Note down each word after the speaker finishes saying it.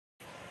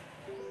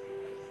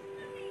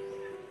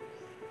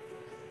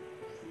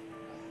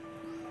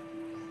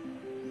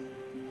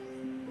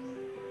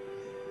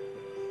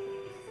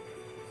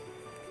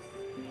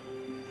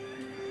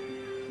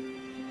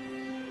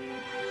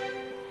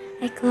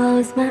I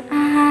close my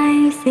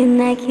eyes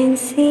and I can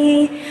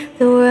see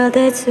the world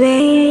that's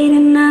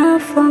waiting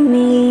up for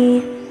me,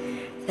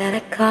 that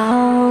I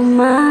call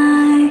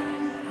my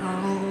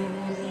home.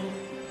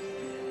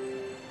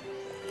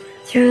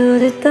 Through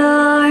the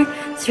door,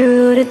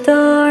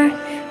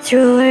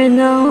 through where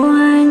no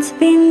one's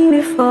been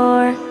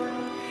before,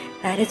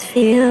 but it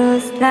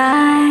feels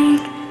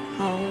like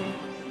home.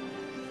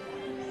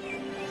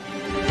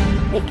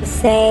 They could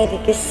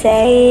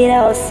say it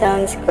all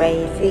sounds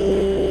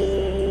crazy.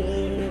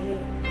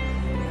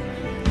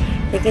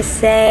 They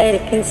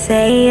can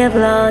say I've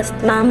lost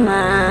my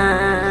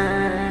mind.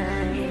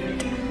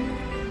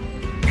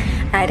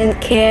 I don't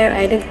care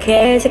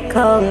to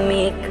call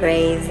me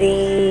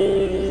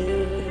crazy.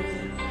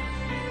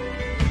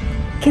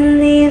 Can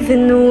live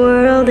in the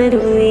world that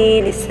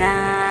we decide.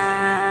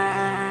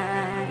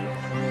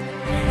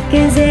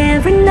 'Cause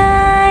every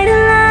night I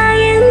lie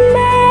in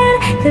bed,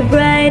 the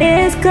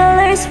brightest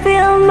colors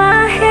fill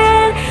my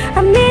head.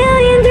 A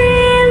million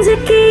dreams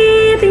are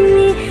keeping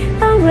me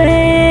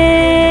awake.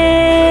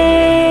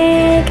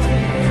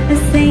 I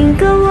think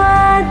of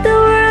what the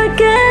world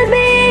could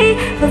be,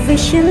 a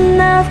vision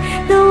of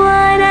the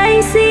one I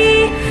see.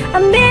 A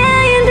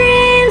million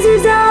dreams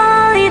is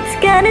all it's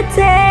gonna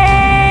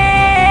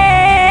take.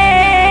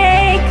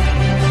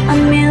 A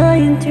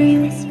million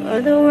dreams for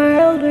the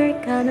world we're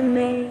gonna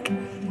make.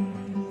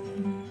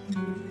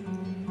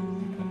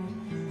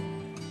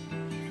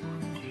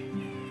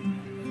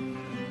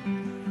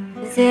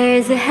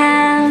 There's a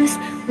house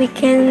we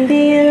can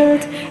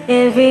build,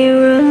 every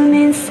room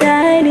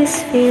inside is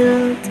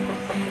filled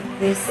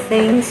with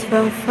things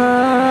from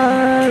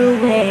far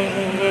away.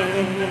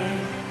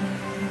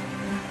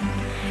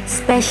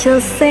 Special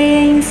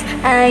things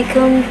I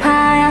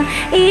compile,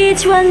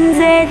 each one's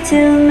there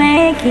to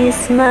make you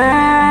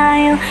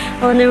smile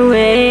on a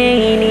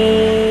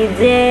rainy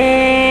day.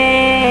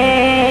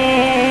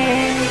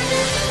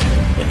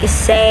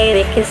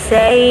 They can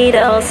say it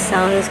all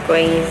sounds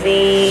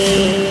crazy.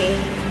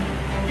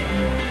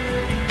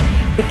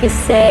 They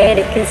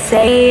can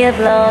say I've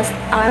lost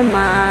our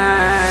minds.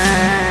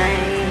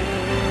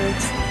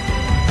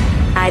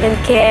 I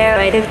don't care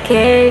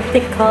if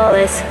they call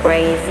us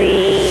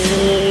crazy.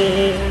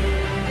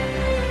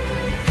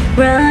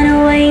 Run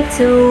away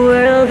to a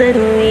world that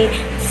we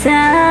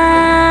design.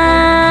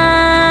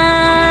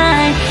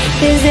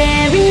 'Cause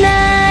every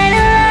night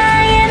I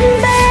lie in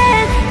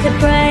bed, the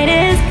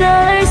brightest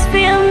colors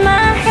fill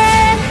my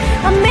head.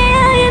 A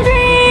million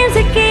dreams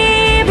are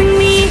keeping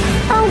me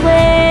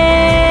awake.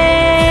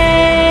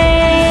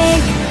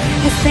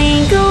 I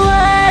think of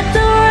what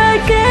the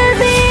world could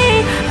be,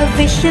 a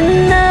vision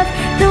of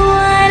the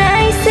one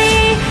I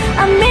see.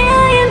 A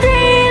million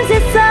dreams,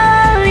 it's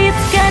all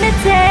it's gonna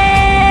take.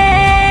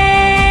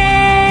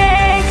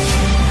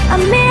 A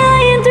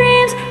million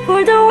dreams for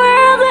the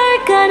world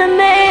we're gonna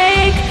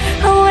make.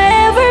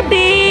 However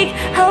big,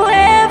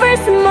 however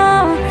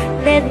small,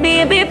 let me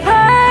be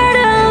part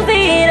of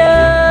it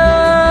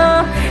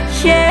all.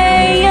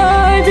 Share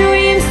your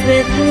dreams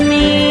with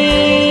me.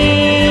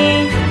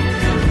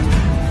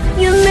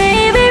 You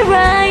may be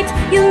right,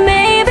 you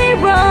may be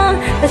wrong,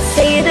 but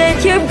say that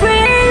you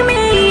bring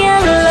me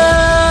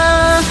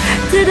along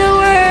to the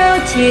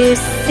world you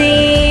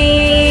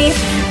see,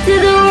 to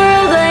the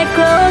world I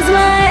close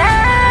my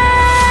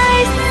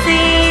eyes to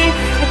see.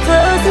 I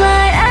close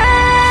my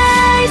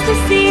eyes to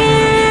see.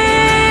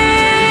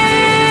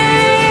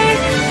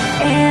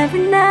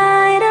 Every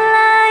night I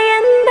lie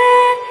in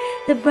bed,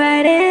 the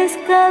brightest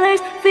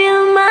colors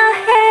fill my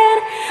head.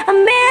 A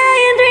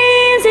million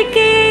dreams are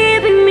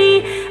keeping me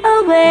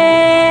awake.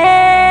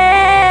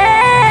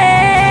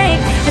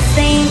 I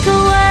think of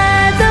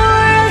what the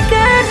world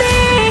could be,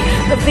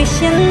 a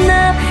vision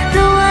of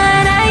the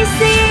one I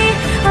see.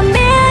 A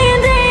million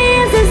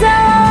dreams is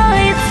all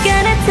it's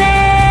gonna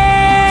take.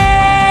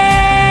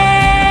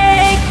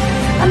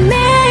 A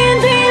million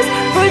dreams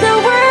for the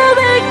world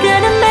we're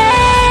gonna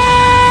make.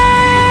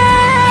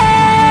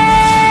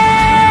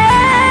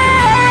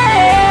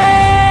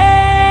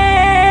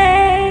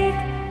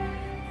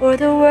 For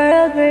the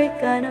world we're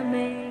gonna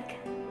make.